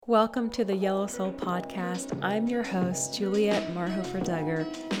Welcome to the Yellow Soul Podcast. I'm your host, Juliette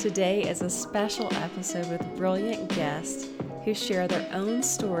Marhofer-Duggar. Today is a special episode with brilliant guests who share their own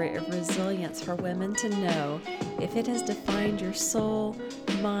story of resilience for women to know if it has defined your soul,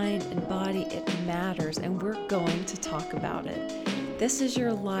 mind, and body, it matters, and we're going to talk about it. This is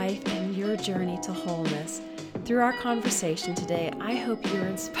your life and your journey to wholeness. Through our conversation today, I hope you're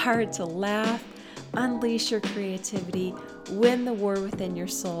inspired to laugh, unleash your creativity, win the war within your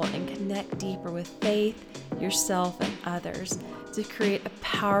soul, and connect deeper with faith, yourself, and others to create a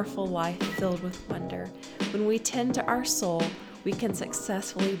powerful life filled with wonder. When we tend to our soul, we can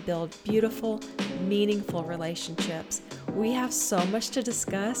successfully build beautiful, meaningful relationships. We have so much to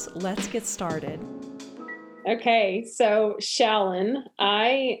discuss. Let's get started. Okay, so Shallon,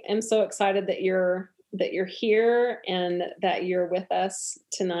 I am so excited that you're here and that you're with us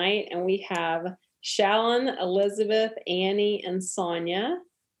tonight. And we have Shallon, Elizabeth, Annie, and Sonia.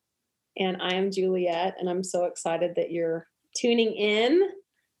 And I am Juliette, and I'm so excited that you're tuning in.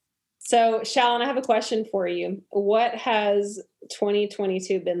 So, Shallon, I have a question for you. What has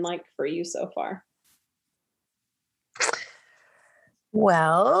 2022 been like for you so far?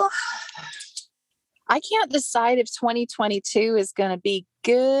 Well, I can't decide if 2022 is going to be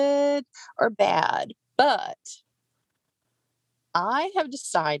good or bad, but I have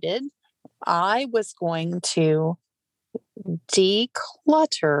decided I was going to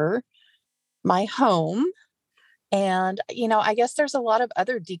declutter my home. And, I guess there's a lot of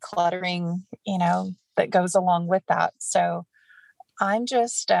other decluttering, that goes along with that. So I'm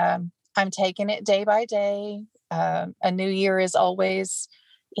just, I'm taking it day by day. A new year is always,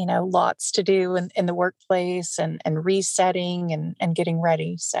 lots to do in the workplace and resetting and getting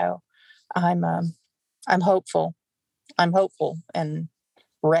ready. So I'm hopeful. I'm hopeful and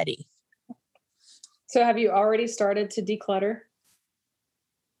ready. So have you already started to declutter?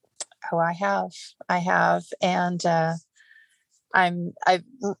 Oh, I have. And, I've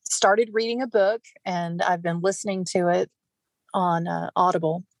started reading a book and I've been listening to it on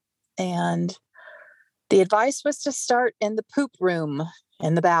Audible. And the advice was to start in the poop room,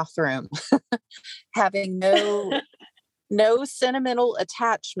 in the bathroom, having no sentimental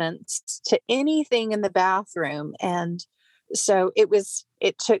attachments to anything in the bathroom. And so it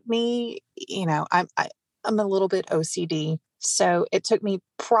took me, I'm a little bit OCD. So it took me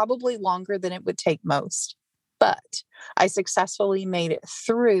probably longer than it would take most, but I successfully made it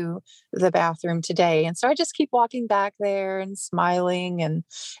through the bathroom today. And so I just keep walking back there and smiling and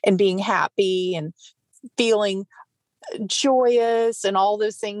being happy and feeling joyous and all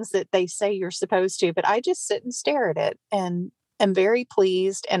those things that they say you're supposed to. But I just sit and stare at it and am very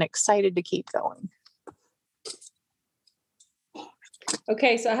pleased and excited to keep going.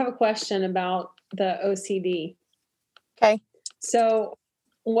 Okay, so I have a question about the OCD. Okay. So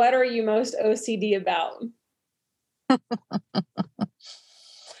what are you most OCD about?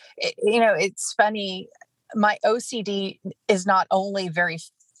 It's funny. My OCD is not only very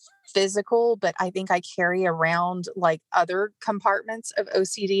physical, but I think I carry around like other compartments of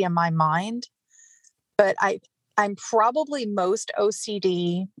OCD in my mind. But I'm probably most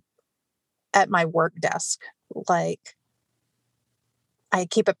OCD at my work desk. Like I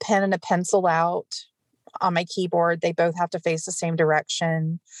keep a pen and a pencil out on my keyboard. They both have to face the same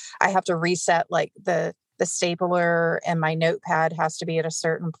direction. I have to reset like the stapler, and my notepad has to be at a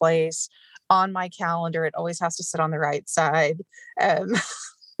certain place on my calendar. It always has to sit on the right side. My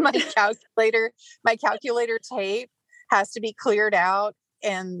calculator tape has to be cleared out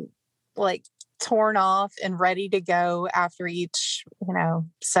and like torn off and ready to go after each,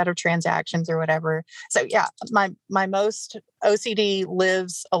 set of transactions or whatever. So yeah, my most OCD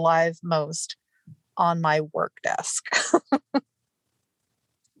lives alive most on my work desk.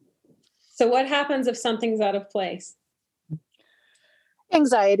 So what happens if something's out of place?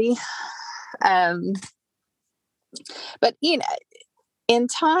 Anxiety. But in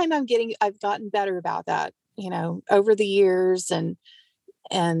time I've gotten better about that, over the years and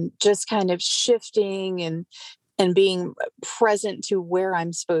just kind of shifting and being present to where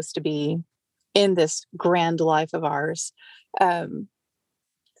I'm supposed to be in this grand life of ours.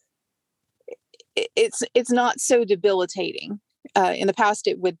 It's not so debilitating. In the past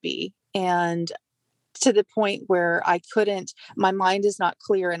it would be. And to the point where my mind is not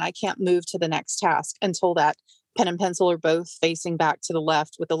clear and I can't move to the next task until that pen and pencil are both facing back to the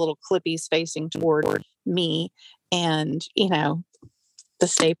left with the little clippies facing toward me. And, the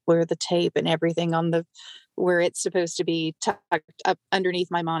stapler, the tape and everything where it's supposed to be tucked up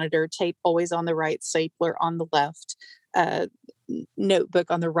underneath my monitor, tape always on the right, stapler on the left, notebook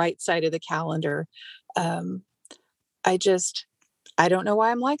on the right side of the calendar. I don't know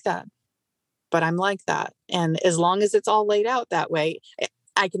why I'm like that, but I'm like that. And as long as it's all laid out that way,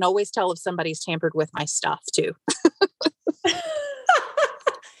 I can always tell if somebody's tampered with my stuff too.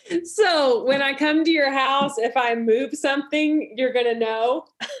 So when I come to your house, if I move something, you're going to know?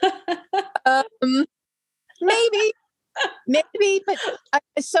 Maybe, but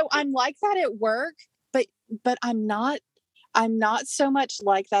so I'm like that at work, but I'm not so much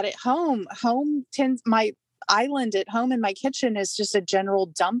like that at home. My island at home in my kitchen is just a general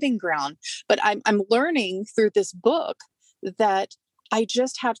dumping ground. But I'm learning through this book that I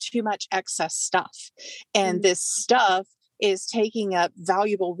just have too much excess stuff. And this stuff is taking up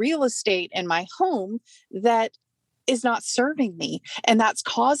valuable real estate in my home that is not serving me. And that's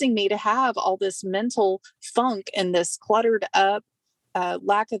causing me to have all this mental funk and this cluttered up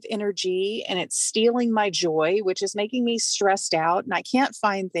lack of energy, and it's stealing my joy, which is making me stressed out, and I can't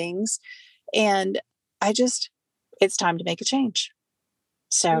find things. And it's time to make a change.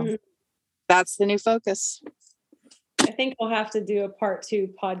 So that's the new focus. I think we'll have to do a part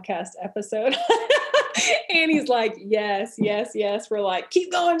 2 podcast episode. Annie's like, yes. We're like,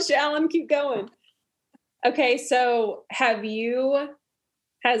 keep going, Shallon, keep going. Okay. So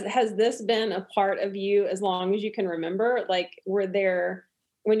has this been a part of you as long as you can remember? Like,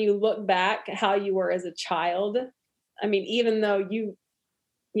 when you look back how you were as a child, I mean, even though you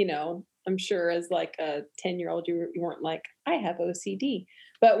know, I'm sure as like a 10-year-old, you weren't like, I have OCD.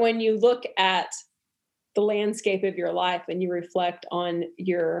 But when you look at the landscape of your life and you reflect on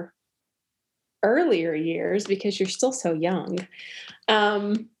your earlier years, because you're still so young,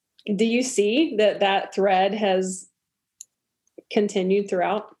 do you see that thread has continued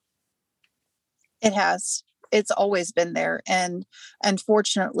throughout? It has. It's always been there. And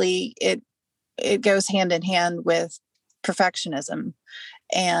unfortunately, it goes hand in hand with perfectionism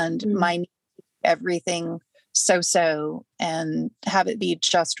and my everything so and have it be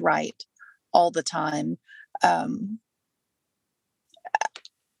just right all the time.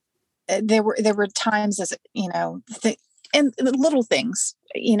 There were times, as you know, and little things,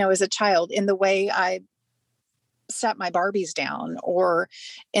 you know, as a child, in the way I set my Barbies down, or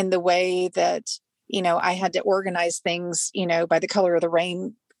in the way that, you know, I had to organize things, you know, by the color of the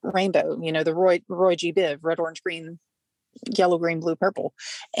rainbow, you know, the Roy G. Biv, red, orange, green, yellow, green, blue, purple.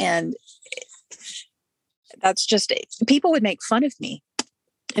 And that's just, people would make fun of me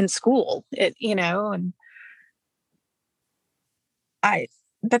in school, you know, and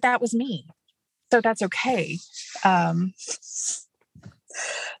but that was me. So that's okay.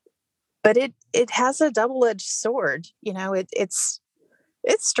 But it has a double-edged sword, you know, it's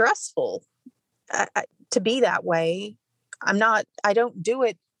stressful to be that way. I don't do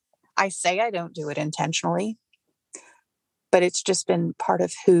it. I say I don't do it intentionally, but it's just been part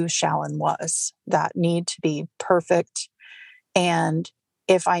of who Shallon was, that need to be perfect. And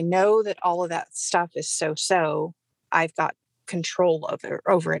if I know that all of that stuff is so, I've got control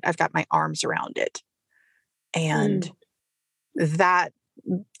over it. I've got my arms around it. And that,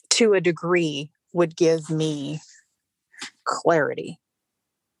 to a degree, would give me clarity.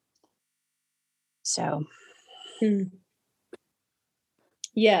 So.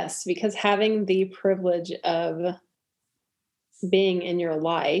 Yes, because having the privilege of being in your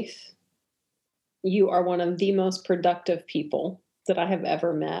life, you are one of the most productive people that I have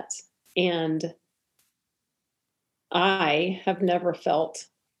ever met. And I have never felt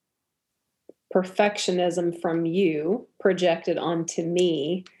perfectionism from you projected onto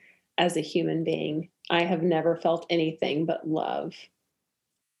me as a human being. I have never felt anything but love.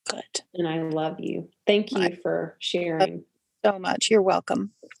 Good. And I love you. Thank you for sharing. So much. You're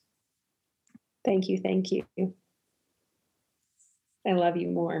welcome. Thank you. I love you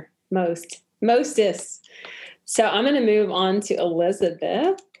more. Mostest. So I'm going to move on to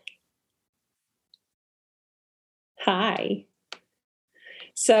Elizabeth. Hi.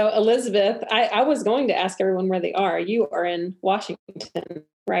 So Elizabeth, I was going to ask everyone where they are. You are in Washington,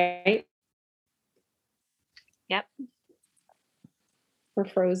 right? Yep. We're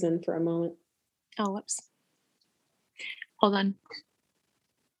frozen for a moment. Oh, whoops. Hold on.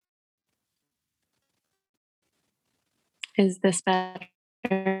 Is this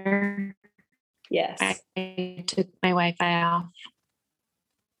better? Yes. I took my Wi-Fi off.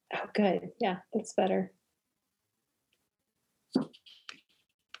 Oh, good. Yeah, that's better.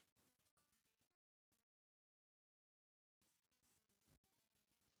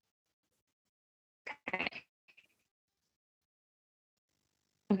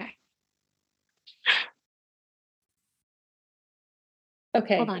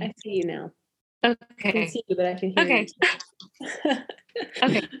 Okay. Hold on. I see you now. Okay. I can see you, but I can hear you.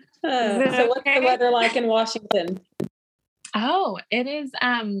 Okay. So what's the weather like in Washington? Oh, it is.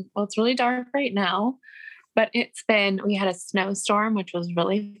 Well, it's really dark right now, but we had a snowstorm, which was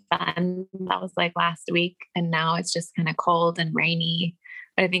really fun. That was like last week. And now it's just kind of cold and rainy.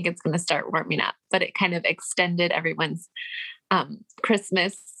 But I think it's going to start warming up, but it kind of extended everyone's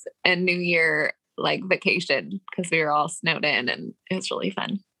Christmas and New Year like vacation because we were all snowed in and it was really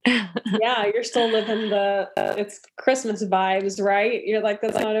fun. Yeah, you're still living it's Christmas vibes, right? You're like,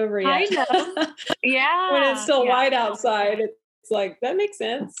 that's not over yet. I know. Yeah. When it's still white outside, it's like, that makes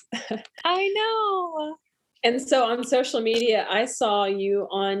sense. I know. And so on social media, I saw you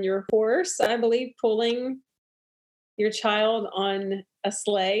on your horse, I believe, pulling your child on a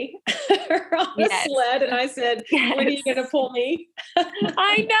sleigh or on a sled. And I said, when are you going to pull me?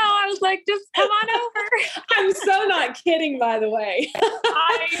 I know. I was like, just come on over. I'm so not kidding, by the way.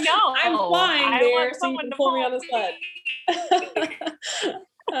 I know. I'm flying there so you can pull me on a sled.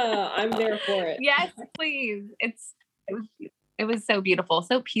 I'm there for it. Yes, please. It was so beautiful,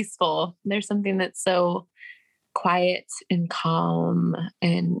 so peaceful. There's something that's so quiet and calm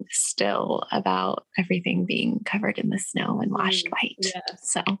and still about everything being covered in the snow and washed white. Yes.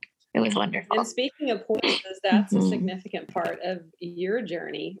 So it was wonderful. And speaking of horses, that's a significant part of your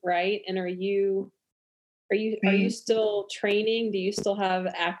journey, right? And are you still training? Do you still have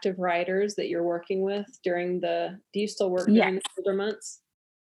active riders that you're working with do you still work during the older months?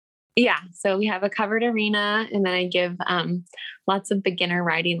 Yeah. So we have a covered arena and then I give lots of beginner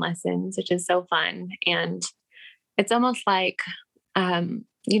riding lessons, which is so fun. And it's almost like,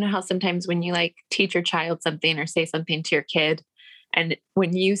 you know how sometimes when you like teach your child something or say something to your kid, and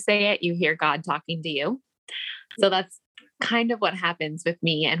when you say it, you hear God talking to you. So that's kind of what happens with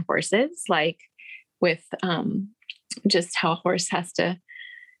me and horses, like with just how a horse has to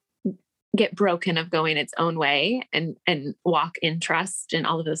get broken of going its own way and walk in trust and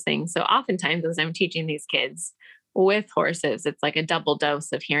all of those things. So oftentimes as I'm teaching these kids with horses, it's like a double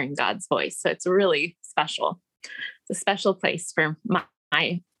dose of hearing God's voice. So it's really special. It's a special place for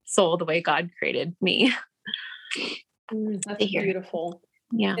my soul, the way God created me. That's beautiful.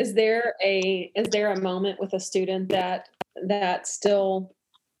 Yeah. Is there a moment with a student that still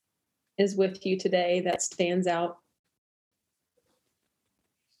is with you today that stands out?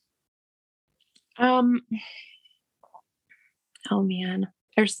 Oh man,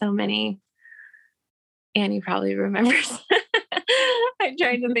 there's so many. Annie probably remembers. I'm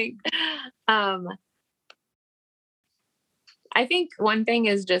trying to think. I think one thing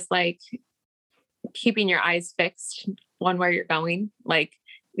is just like keeping your eyes fixed on where you're going. Like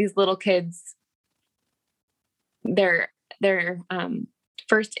these little kids, their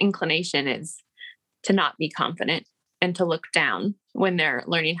first inclination is to not be confident and to look down when they're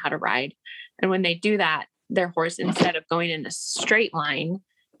learning how to ride. And when they do that, their horse, instead of going in a straight line,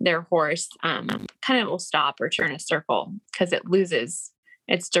 their horse kind of will stop or turn a circle because it loses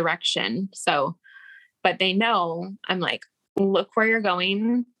its direction. So, but they know, I'm like, look where you're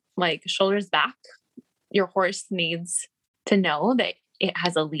going, like shoulders back. Your horse needs to know that it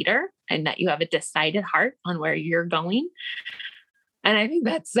has a leader and that you have a decided heart on where you're going. And I think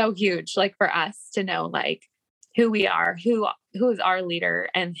that's so huge, like for us to know like who we are, who is our leader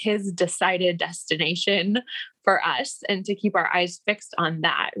and his decided destination for us, and to keep our eyes fixed on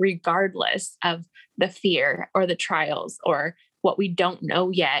that, regardless of the fear or the trials or what we don't know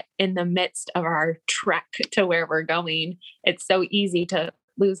yet in the midst of our trek to where we're going. It's so easy to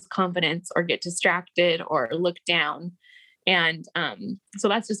lose confidence or get distracted or look down. And so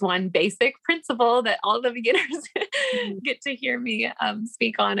that's just one basic principle that all the beginners get to hear me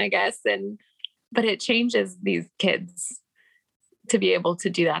speak on, I guess. But it changes these kids to be able to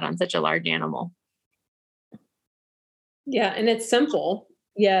do that on such a large animal. Yeah. And it's simple,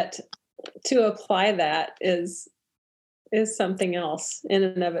 yet to apply that is something else in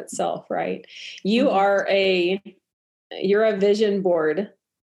and of itself, right? You're a vision board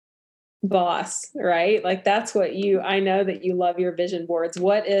boss, right? Like that's what I know that you love your vision boards.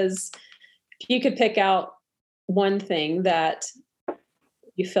 If you could pick out one thing that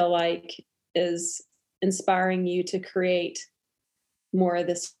you feel like is inspiring you to create more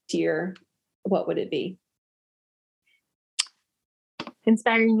this year, what would it be?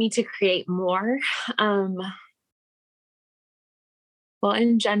 Inspiring me to create more. Well,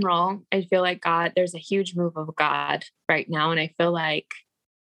 in general, I feel like there's a huge move of God right now. And I feel like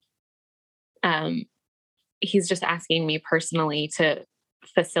he's just asking me personally to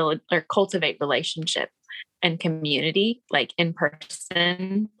facilitate or cultivate relationship and community, like in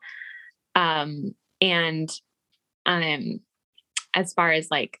person. And as far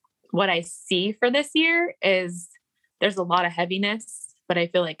as like what I see for this year is there's a lot of heaviness, but I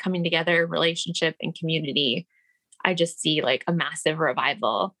feel like coming together, relationship and community I just see like a massive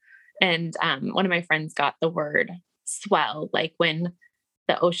revival. And one of my friends got the word swell, like when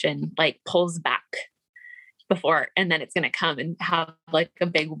the ocean like pulls back before, and then it's going to come and have like a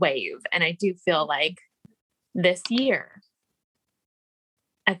big wave. And I do feel like this year,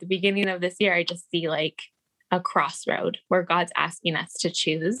 at the beginning of this year, I just see like a crossroad where God's asking us to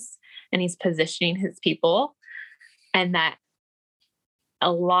choose, and he's positioning his people, and that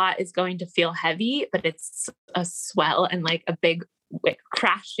a lot is going to feel heavy, but it's a swell, and like a big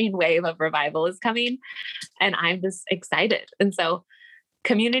crashing wave of revival is coming. And I'm just excited. And so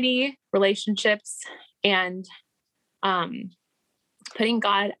community, relationships, and putting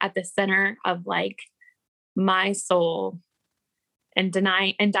God at the center of like my soul, and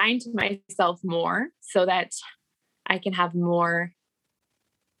dying to myself more so that I can have a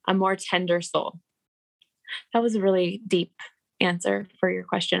more tender soul. That was a really deep answer for your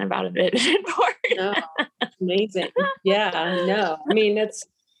question about a vision board. No, amazing. Yeah, no, I mean, that's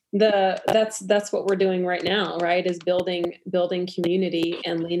what we're doing right now, right? Is building community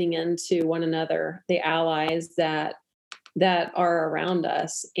and leaning into one another, the allies that are around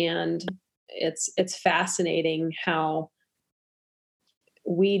us. And it's fascinating how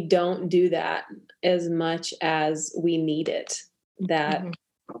we don't do that as much as we need it, that,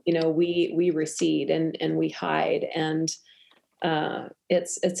 we recede and we hide. And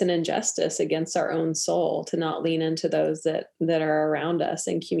it's an injustice against our own soul to not lean into those that are around us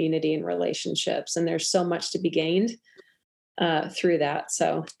in community and relationships. And there's so much to be gained through that.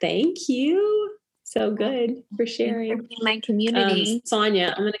 So thank you. So good for sharing. For my community.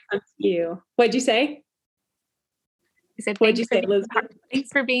 Sonia, I'm going to come to you. What'd you say? I said, What'd you say, Liz? Thanks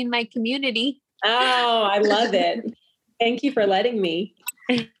for being my community. Oh, I love it. Thank you for letting me.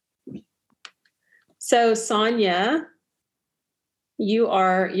 So Sonia,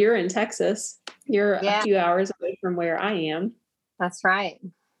 you're in Texas. You're a few hours away from where I am. That's right.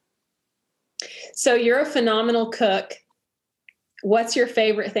 So you're a phenomenal cook. What's your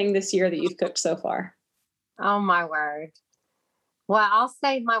favorite thing this year that you've cooked so far? Oh my word. Well, I'll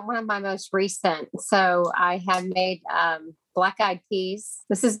say one of my most recent. So I have made black-eyed peas.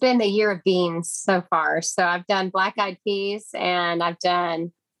 This has been the year of beans so far. So I've done black-eyed peas, and I've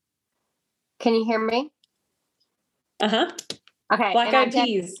done, can you hear me? Uh-huh. Okay. Black-eyed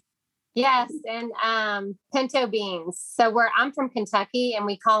peas. Yes. And pinto beans. So I'm from Kentucky, and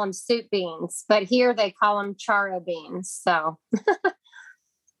we call them soup beans, but here they call them charo beans. So.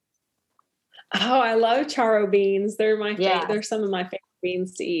 Oh, I love charo beans. They're my favorite. They're some of my favorite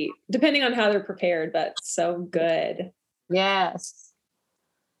beans to eat, depending on how they're prepared, but so good. Yes.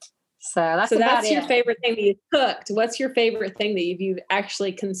 So that's your favorite thing that you've cooked. What's your favorite thing that you've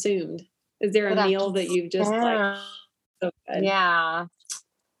actually consumed? Is there a meal that you've just like so good? Yeah.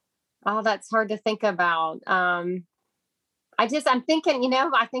 Oh, that's hard to think about. I'm thinking,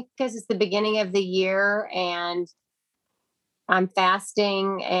 I think because it's the beginning of the year and I'm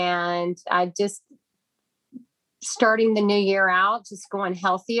fasting, and I just starting the new year out, just going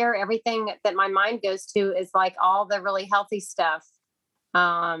healthier. Everything that my mind goes to is like all the really healthy stuff.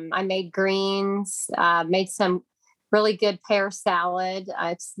 I made greens, made some really good pear salad.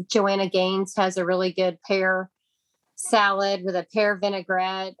 Joanna Gaines has a really good pear salad with a pear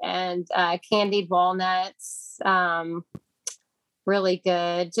vinaigrette and candied walnuts. Really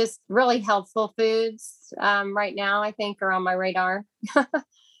good, just really healthful foods right now, I think, are on my radar.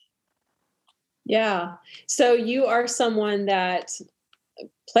 Yeah. So you are someone that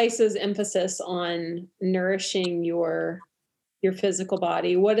places emphasis on nourishing your physical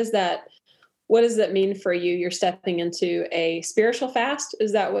body. What does that mean for you? You're stepping into a spiritual fast.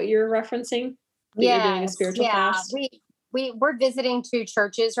 Is that what you're referencing? You're doing a spiritual fast? We're visiting 2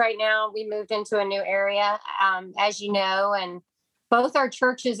 churches right now. We moved into a new area, as you know, and both our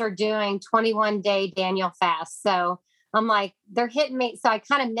churches are doing 21-day Daniel fast. So I'm like, they're hitting me. So I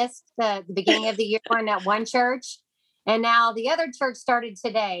kind of missed the beginning of the year in that one church. And now the other church started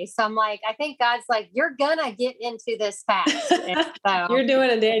today. So I'm like, I think God's like, you're going to get into this fast. So, you're doing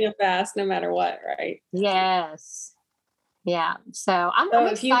a Daniel fast no matter what, right? Yes. Yeah. So I'm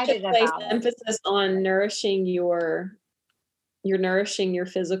excited about it. If you place emphasis on nourishing you're nourishing your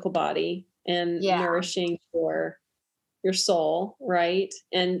physical body and nourishing your soul, right?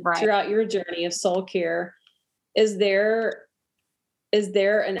 And throughout your journey of soul care, is there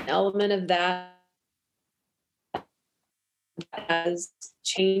an element of that has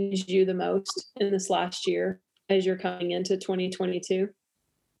changed you the most in this last year as you're coming into 2022?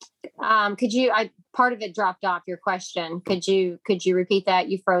 Could you part of it dropped off your question. Could you repeat that?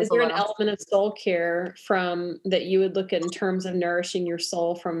 You froze Is there a an little. element of soul care from that you would look at in terms of nourishing your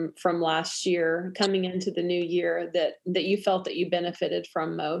soul from last year coming into the new year that you felt that you benefited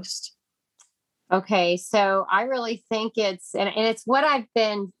from most? Okay. So I really think it's, and it's what I've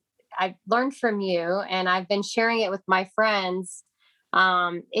learned from you, and I've been sharing it with my friends.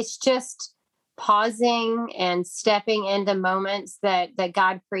 It's just pausing and stepping into moments that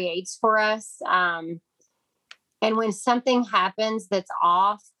God creates for us. And when something happens that's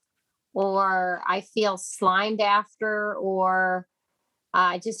off, or I feel slimed after, or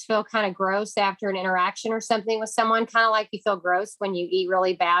I just feel kind of gross after an interaction or something with someone, kind of like you feel gross when you eat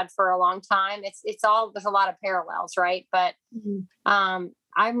really bad for a long time. It's all, there's a lot of parallels, right? But I'm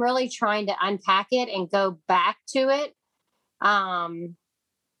really trying to unpack it and go back to it.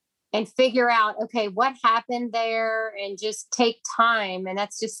 And figure out, okay, what happened there, and just take time. And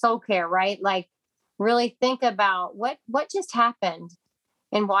that's just soul care, right? Like really think about what just happened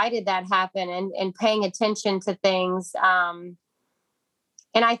and why did that happen, and paying attention to things.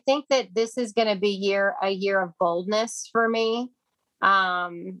 And I think that this is going to be a year of boldness for me. I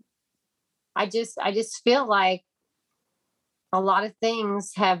just feel like a lot of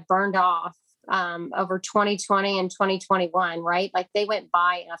things have burned off over 2020 and 2021, right? Like they went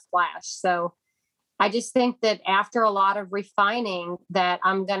by in a flash. So I just think that after a lot of refining that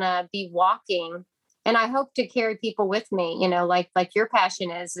I'm going to be walking, and I hope to carry people with me, like your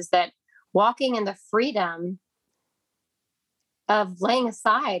passion is that walking in the freedom of laying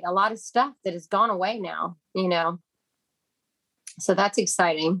aside a lot of stuff that has gone away now, so that's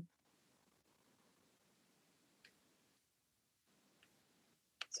exciting.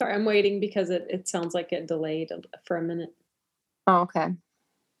 Sorry, I'm waiting because it sounds like it delayed for a minute. Oh, okay.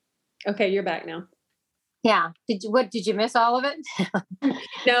 Okay, you're back now. Yeah. Did you miss all of it?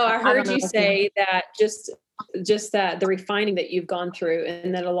 No, I heard you say that just that the refining that you've gone through,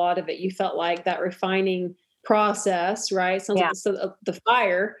 and that a lot of it, you felt like that refining process, right? Sounds like the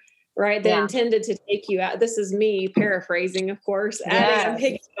fire, right? That intended to take you out. This is me paraphrasing, of course, I'm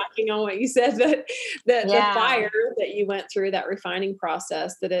piggybacking on what you said, that the fire that you went through, that refining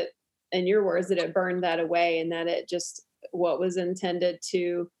process, that it, in your words, that it burned that away, and that it just, what was intended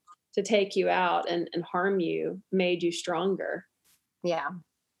to take you out and harm you made you stronger. Yeah.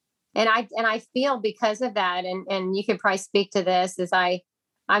 And I feel because of that, and you could probably speak to this, is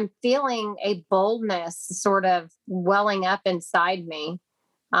I'm feeling a boldness sort of welling up inside me,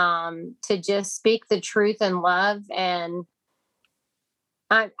 to just speak the truth in love. And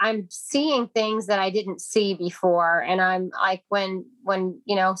I'm seeing things that I didn't see before. And I'm like, when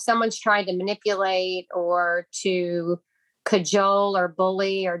someone's trying to manipulate or to cajole or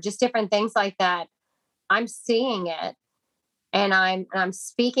bully or just different things like that, I'm seeing it, and I'm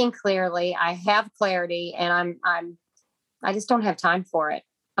speaking clearly. I have clarity, and I just don't have time for it.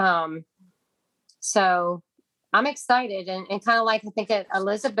 So I'm excited, and kind of like I think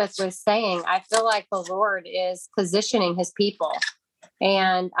Elizabeth was saying, I feel like the Lord is positioning his people.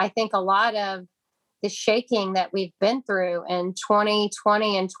 And I think a lot of the shaking that we've been through in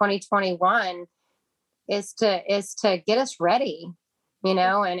 2020 and 2021 is to get us ready,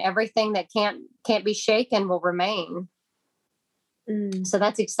 and everything that can't be shaken will remain. So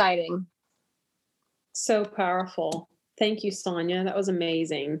that's exciting. So powerful. Thank you, Sonia. That was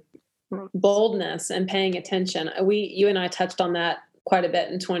amazing. Boldness and paying attention. You and I touched on that quite a bit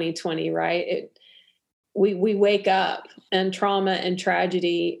in 2020, right? We wake up, and trauma and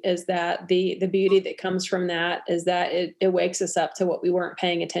tragedy is that the beauty that comes from that is that it wakes us up to what we weren't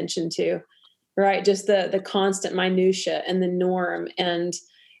paying attention to, right? Just the constant minutia and the norm, and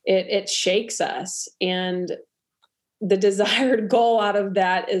it shakes us. And the desired goal out of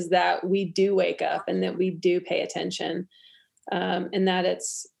that is that we do wake up, and that we do pay attention, and that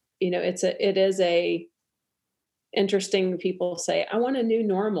it is a interesting. People say, I want a new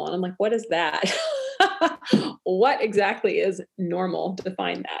normal. And I'm like, what is that? What exactly is normal?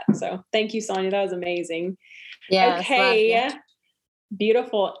 Define that. So thank you, Sonia. That was amazing. Yeah. Okay.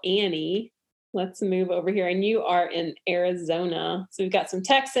 Beautiful Annie. Let's move over here. And you are in Arizona. So we've got some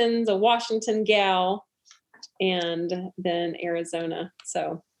Texans, a Washington gal, and then Arizona.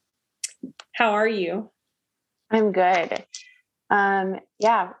 So how are you? I'm good.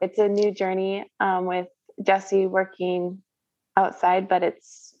 It's a new journey with Jesse working outside, but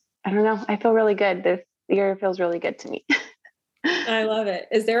I don't know. I feel really good. This year feels really good to me. I love it.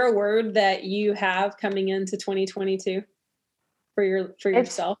 Is there a word that you have coming into 2022 for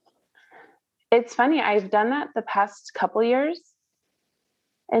yourself? It's funny. I've done that the past couple years,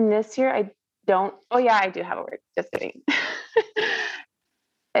 and this year I don't. Oh yeah, I do have a word. Just kidding.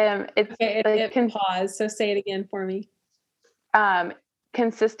 It's Okay, like pause. So say it again for me.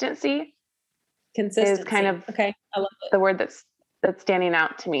 Consistency Consistency. is kind of okay. I love it. the word that's standing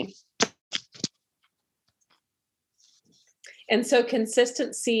out to me. And so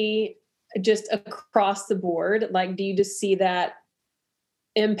consistency just across the board, like, do you just see that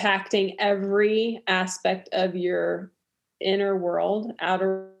impacting every aspect of your inner world,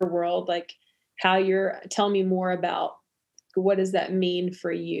 outer world? Like tell me more about what does that mean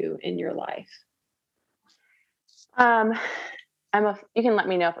for you in your life? You can let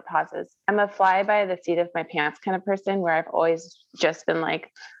me know if it pauses. I'm a fly by the seat of my pants kind of person, where I've always just been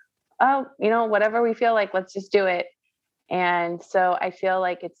like, oh, whatever we feel like, let's just do it. And so I feel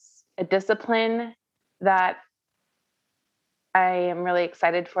like it's a discipline that I am really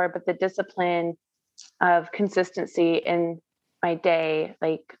excited for, but the discipline of consistency in my day,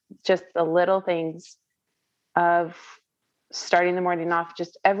 like just the little things of starting the morning off,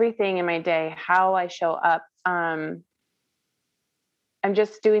 just everything in my day, how I show up. I'm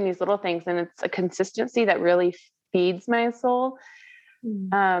just doing these little things, and it's a consistency that really feeds my soul.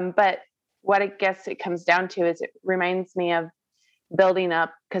 But what I guess it comes down to is it reminds me of building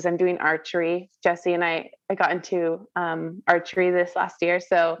up, because I'm doing archery. Jesse and I got into archery this last year.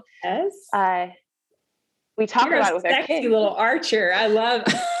 So yes, we talk You're about a it with our sexy kids. little archer. I love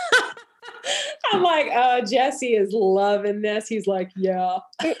I'm like, oh, Jesse is loving this. He's like, yeah.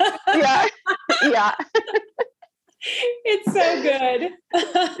 Yeah. Yeah. It's so good.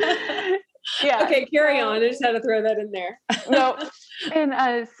 Yeah. Okay, carry on. I just had to throw that in there. No.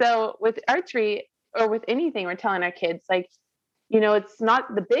 And so with archery, or with anything, we're telling our kids, like, it's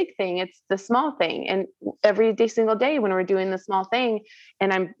not the big thing, it's the small thing. And single day when we're doing the small thing,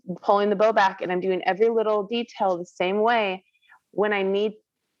 and I'm pulling the bow back and I'm doing every little detail the same way,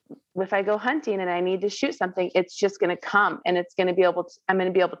 if I go hunting and I need to shoot something, it's just going to come, and I'm going to be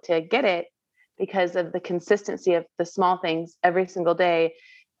able to get it because of the consistency of the small things every single day.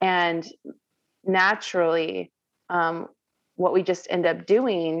 And naturally, what we just end up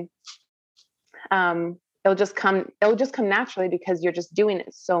doing, it'll just come naturally, because you're just doing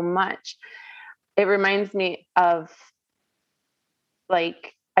it so much. It reminds me of,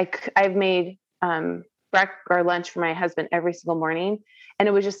 like, I've made breakfast or lunch for my husband every single morning. And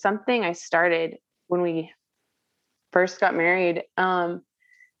it was just something I started when we first got married.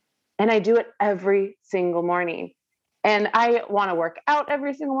 And I do it every single morning. And I want to work out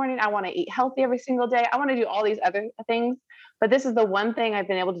every single morning. I want to eat healthy every single day. I want to do all these other things. But this is the one thing I've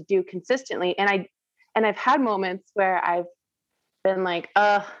been able to do consistently. And I've had moments where I've been like,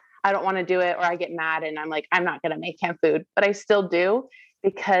 I don't want to do it, or I get mad and I'm like, I'm not going to make canned food, but I still do,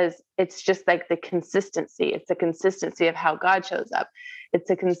 because it's just like the consistency. It's a consistency of how God shows up.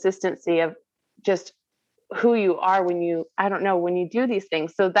 It's a consistency of just who you are when you do these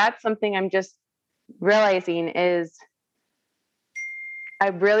things. So that's something I'm just realizing is I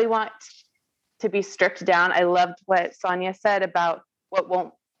really want to be stripped down. I loved what Sonia said about what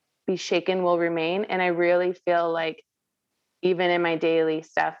won't be shaken will remain. And I really feel like even in my daily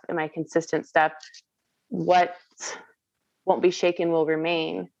stuff, in my consistent stuff, what won't be shaken will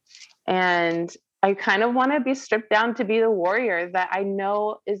remain. And I kind of want to be stripped down to be the warrior that I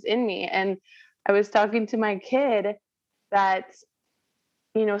know is in me. And I was talking to my kid that,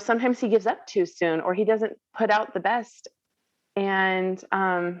 sometimes he gives up too soon, or he doesn't put out the best. And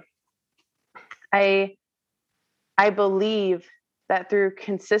I believe that through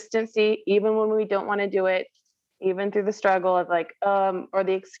consistency, even when we don't want to do it, even through the struggle of or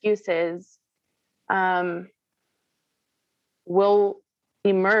the excuses, will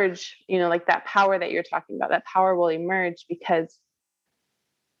emerge, like that power that you're talking about, that power will emerge, because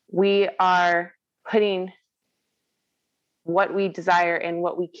we are putting what we desire and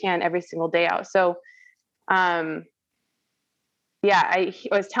what we can every single day out. So, I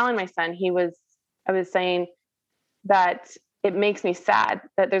was telling my son, I was saying that it makes me sad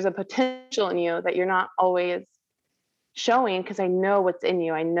that there's a potential in you that you're not always showing, because I know what's in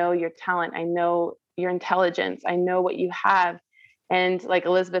you. I know your talent. I know your intelligence. I know what you have. And like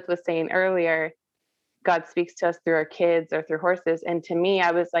Elizabeth was saying earlier, God speaks to us through our kids or through horses. And to me,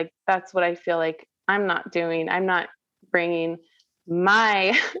 I was like, that's what I feel like I'm not doing. I'm not bringing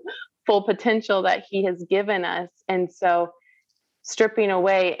my full potential that he has given us. And so stripping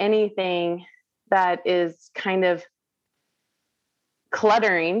away anything that is kind of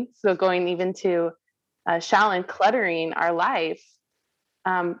cluttering, so going even to Shaolin, cluttering our life,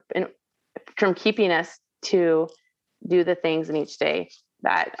 and from keeping us to do the things in each day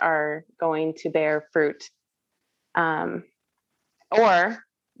that are going to bear fruit. Or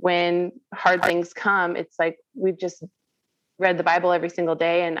when hard things come, it's like we've read the Bible every single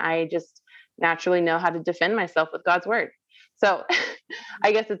day, and I just naturally know how to defend myself with God's word. So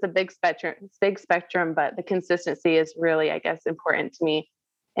I guess it's a big spectrum, but the consistency is really, I guess, important to me,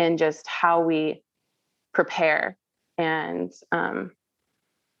 and just how we prepare and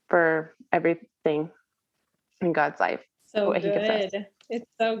for everything in God's life. So good. It's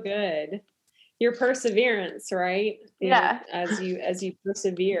so good. Your perseverance, right? Yeah. As you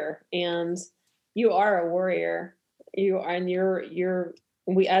persevere, and you are a warrior. You are, and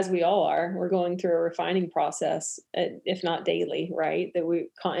as we all are, we're going through a refining process, if not daily, right? That we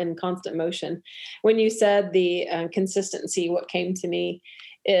in constant motion. When you said the consistency, what came to me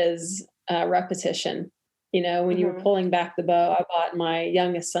is repetition. When you were pulling back the bow, I bought my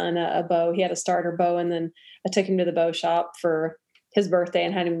youngest son a bow. He had a starter bow, and then I took him to the bow shop for his birthday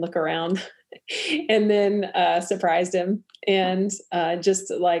and had him look around, and then surprised him, and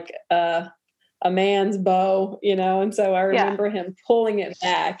just like a man's bow, and so I remember him pulling it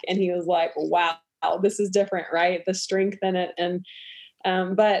back, and he was like, wow, this is different, right? The strength in it. And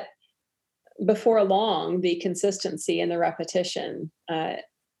but before long, the consistency and the repetition,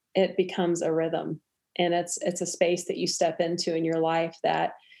 it becomes a rhythm. And it's a space that you step into in your life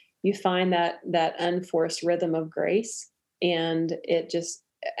that you find that unforced rhythm of grace. And it just,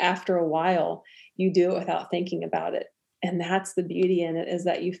 after a while, you do it without thinking about it. And that's the beauty in it, is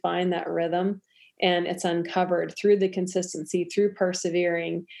that you find that rhythm, and it's uncovered through the consistency, through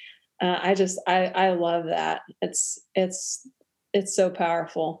persevering. I love that. It's so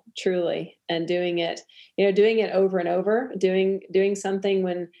powerful, truly. And doing it over and over, doing something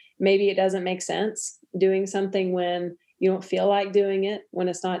when maybe it doesn't make sense, doing something when you don't feel like doing it, when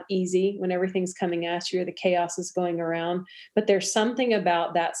it's not easy, when everything's coming at you or the chaos is going around. But there's something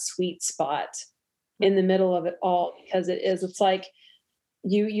about that sweet spot in the middle of it all, because it's like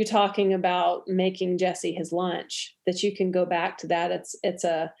you talking about making Jesse his lunch, that you can go back to that. It's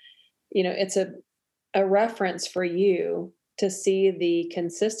a reference for you to see the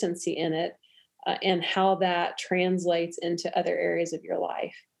consistency in it, and how that translates into other areas of your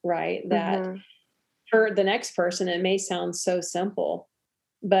life, right? That for the next person, it may sound so simple,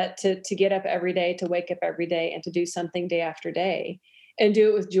 but to get up every day, to wake up every day, and to do something day after day, and do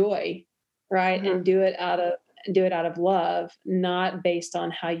it with joy, right? And do it out of love, not based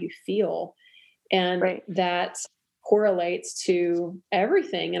on how you feel. And that correlates to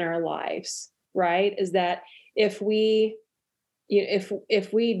everything in our lives, right? Is that if we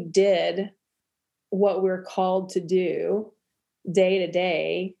did what we're called to do day to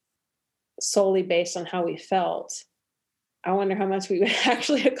day solely based on how we felt, I wonder how much we would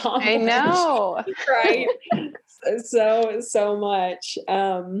actually accomplish. I know. Right? So much.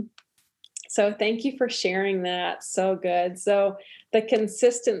 So thank you for sharing that. So good. So the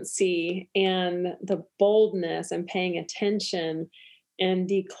consistency and the boldness and paying attention and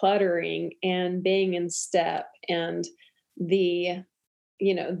decluttering and being in step, and the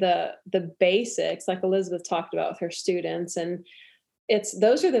basics, like Elizabeth talked about with her students. And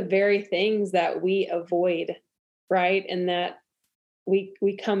those are the very things that we avoid, right? And that we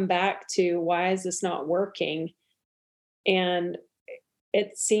come back to, why is this not working? And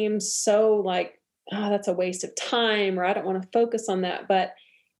it seems so like, oh, that's a waste of time, or I don't want to focus on that. But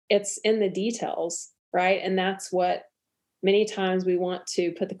it's in the details, right? And that's what many times we want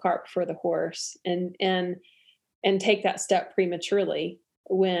to put the cart before the horse, and take that step prematurely,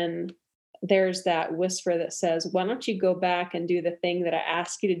 when there's that whisper that says, why don't you go back and do the thing that I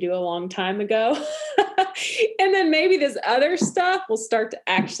asked you to do a long time ago? And then maybe this other stuff will start to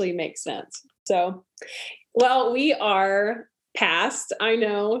actually make sense. So, well, we are past, I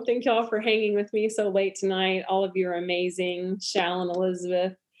know. Thank y'all for hanging with me so late tonight. All of you are amazing. Shallon,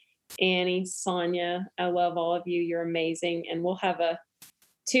 Elizabeth, Annie, Sonia, I love all of you. You're amazing. And we'll have a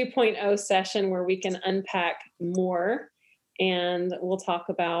 2.0 session where we can unpack more, and we'll talk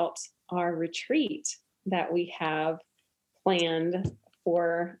about our retreat that we have planned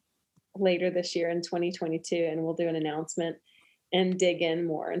for later this year in 2022. And we'll do an announcement and dig in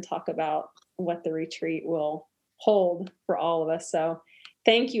more and talk about what the retreat will hold for all of us. So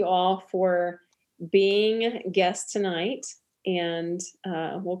thank you all for being guests tonight. And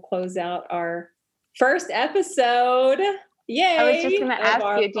we'll close out our first episode. Yay! I was just going to ask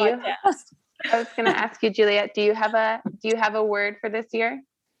you, I was going to ask you, Juliette, do you have a word for this year?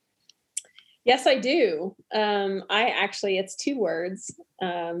 Yes, I do. It's 2 words,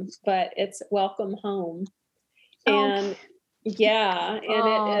 but it's welcome home. And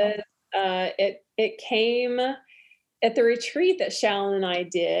it came at the retreat that Shallon and I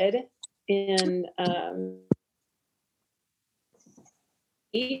did in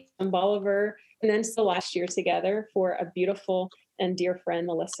Bolivar, and then still last year together for a beautiful and dear friend,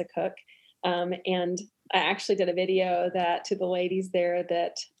 Melissa Cook. And I actually did a video to the ladies there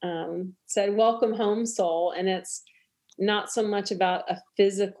that said, "Welcome home, soul." And it's not so much about a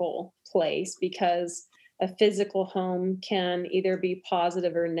physical place, because a physical home can either be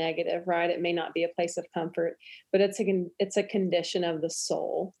positive or negative, right? It may not be a place of comfort, but it's a condition of the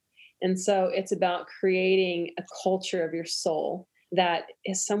soul. And so it's about creating a culture of your soul that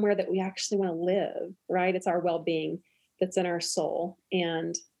is somewhere that we actually want to live, right? It's our well-being that's in our soul.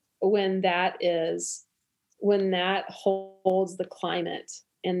 And when that holds the climate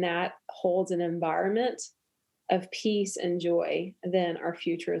and that holds an environment of peace and joy, then our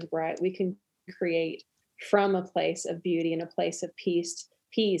future is bright. We can create from a place of beauty and a place of peace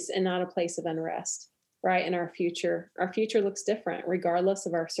and not a place of unrest, right? And our future looks different regardless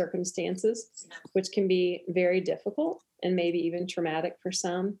of our circumstances, which can be very difficult and maybe even traumatic for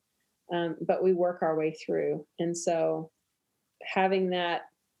some. But we work our way through. And so having that,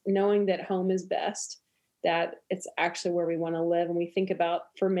 knowing that home is best, that it's actually where we want to live. And we think about,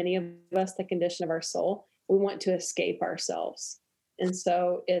 for many of us, the condition of our soul, we want to escape ourselves. And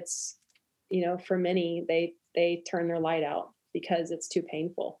so it's, for many, they turn their light out because it's too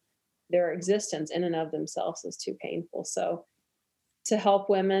painful. Their existence in and of themselves is too painful. So to help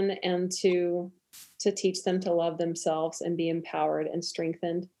women and to teach them to love themselves and be empowered and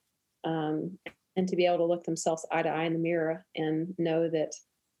strengthened, and to be able to look themselves eye to eye in the mirror and know that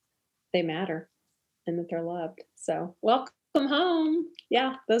they matter and that they're loved. So welcome home.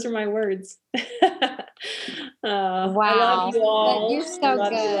 Yeah, those are my words. Wow. I love you all. You're so love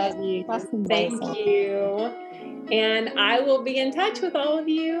good. You. That's Thank amazing. you. And I will be in touch with all of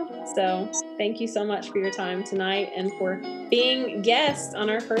you. So thank you so much for your time tonight and for being guests on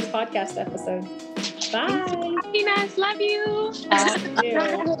our first podcast episode. Bye. Happiness. Love you.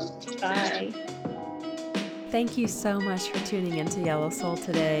 Bye. Thank you so much for tuning into Yellow Soul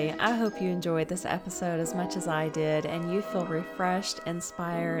today. I hope you enjoyed this episode as much as I did, and you feel refreshed,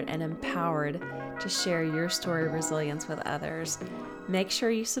 inspired, and empowered to share your story of resilience with others. Make sure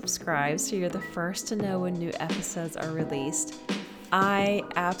you subscribe so you're the first to know when new episodes are released. I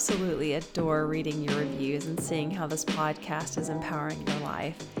absolutely adore reading your reviews and seeing how this podcast is empowering your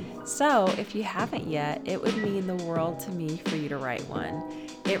life. So if you haven't yet, it would mean the world to me for you to write one.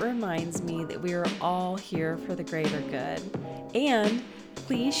 It reminds me that we are all here for the greater good. And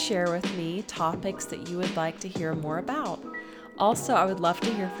please share with me topics that you would like to hear more about. Also, I would love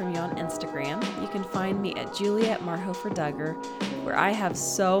to hear from you on Instagram. You can find me at Juliette Marhofer-Duggar, where I have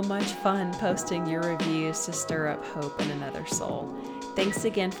so much fun posting your reviews to stir up hope in another soul. Thanks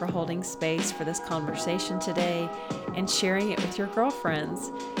again for holding space for this conversation today and sharing it with your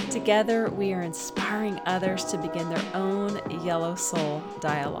girlfriends. Together, we are inspiring others to begin their own Yellow Soul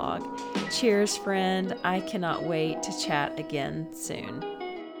dialogue. Cheers, friend. I cannot wait to chat again soon.